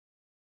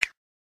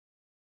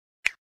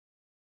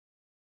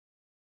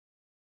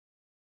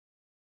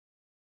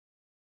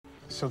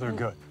So they're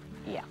good?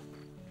 Yeah.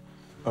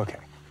 Okay.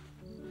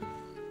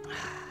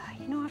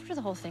 You know, after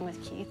the whole thing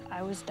with Keith,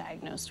 I was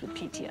diagnosed with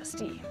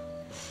PTSD.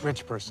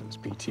 Rich person's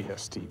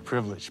PTSD,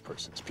 privileged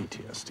person's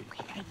PTSD.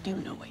 Okay, I do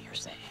know what you're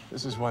saying.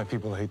 This is why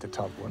people hate the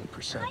top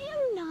 1%. I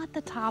am not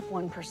the top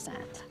 1%.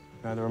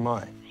 Neither am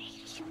I.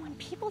 When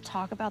people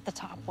talk about the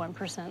top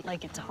 1%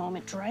 like it's home,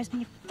 it drives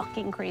me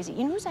fucking crazy.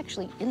 You know who's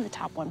actually in the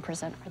top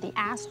 1% are the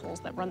assholes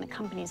that run the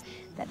companies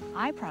that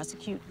I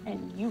prosecute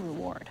and you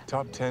reward.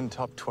 Top 10,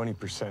 top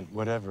 20%,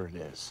 whatever it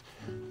is.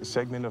 A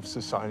segment of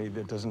society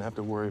that doesn't have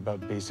to worry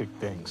about basic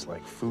things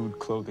like food,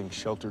 clothing,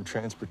 shelter,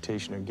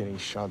 transportation, or getting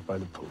shot by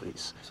the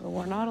police. So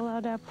we're not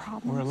allowed to have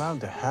problems? We're allowed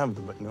to have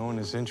them, but no one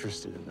is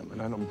interested in them,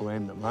 and I don't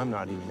blame them. I'm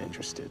not even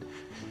interested.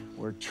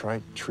 We're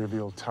trite,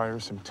 trivial,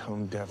 tiresome,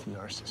 tone-deaf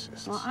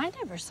narcissists. Well, I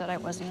never said I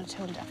wasn't a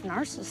tone-deaf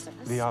narcissist.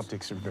 The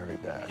optics are very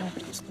bad.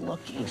 Nobody's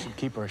looking. We should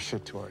keep our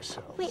shit to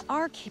ourselves. We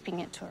are keeping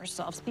it to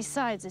ourselves.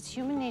 Besides, it's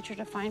human nature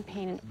to find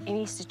pain in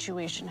any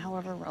situation,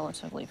 however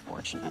relatively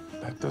fortunate.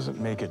 That doesn't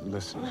make it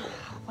listenable.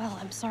 Well,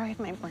 I'm sorry if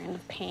my brand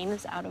of pain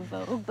is out of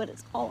vogue, but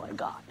it's all I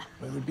got.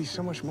 It would be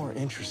so much more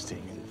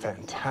interesting and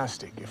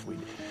fantastic if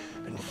we'd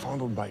been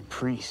fondled by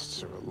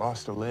priests or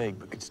lost a leg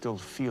but could still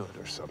feel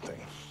it or something.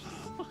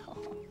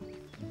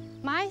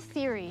 My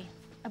theory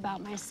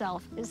about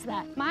myself is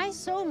that my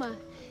soma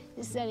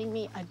is sending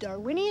me a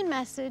Darwinian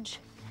message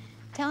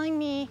telling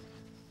me,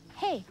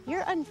 hey,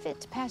 you're unfit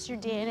to pass your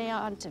DNA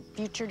on to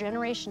future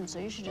generations, so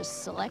you should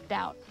just select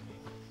out.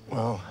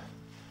 Well,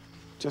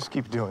 just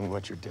keep doing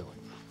what you're doing.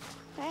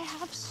 I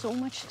have so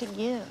much to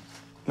give.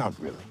 Not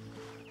really.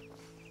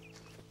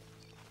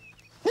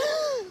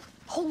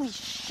 Holy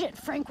shit,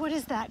 Frank, what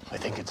is that? I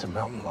think it's a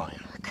mountain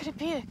lion. Could it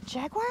be a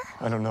jaguar?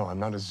 I don't know. I'm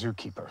not a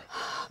zookeeper.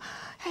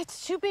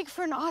 It's too big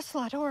for an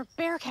ocelot or a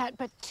bear cat,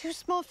 but too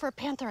small for a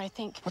panther, I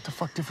think. What the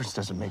fuck difference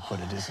does it make what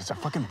it is? It's a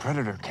fucking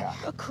predator cat.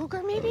 A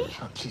cougar, maybe?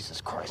 Oh,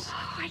 Jesus Christ.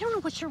 I don't know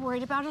what you're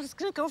worried about. It's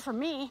gonna go for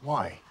me.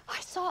 Why? I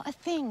saw a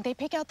thing. They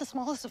pick out the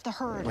smallest of the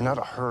herd. We're not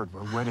a herd.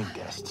 We're wedding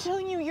guests. I'm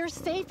telling you, you're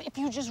safe if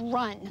you just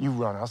run. You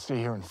run. I'll stay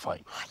here and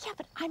fight. Yeah,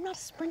 but I'm not a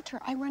sprinter.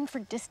 I run for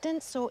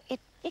distance, so it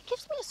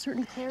gives me a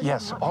certain clarity.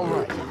 Yes, all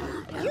right.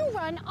 You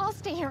run, I'll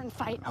stay here and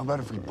fight. How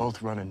about if we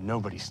both run and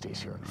nobody stays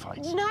here and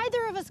fights?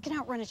 Neither of us can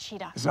outrun a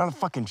cheetah. It's not a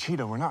fucking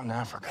cheetah. We're not in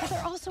Africa. But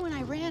they're also in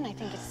Iran, I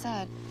think it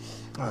said.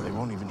 Oh, they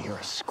won't even hear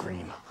us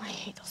scream. I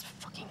hate those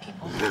fucking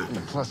people. On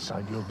the plus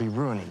side, you'll be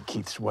ruining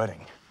Keith's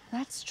wedding.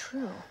 That's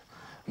true.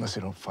 Unless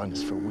they don't find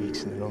us for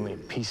weeks, and then only in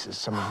pieces,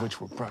 some of which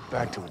were brought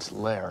back to its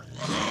lair.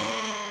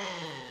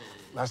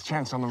 Last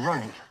chance on the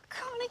running.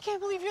 God, I can't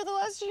believe you're the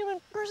last human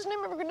person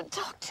I'm ever gonna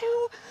talk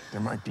to.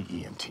 There might be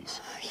EMTs.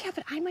 Yeah,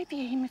 but I might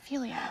be a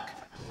hemophiliac.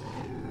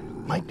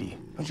 Might be.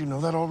 Don't you know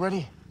that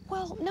already?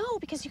 Well, no,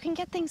 because you can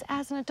get things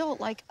as an adult,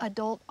 like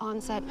adult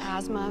onset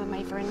asthma.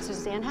 My friend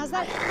Suzanne has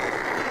that.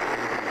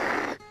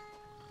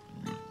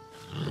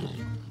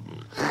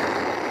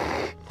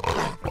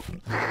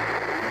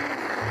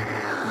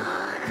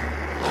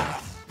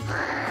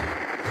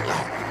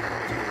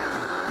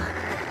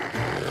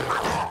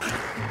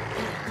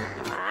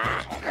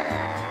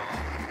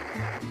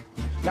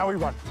 Now we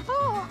run.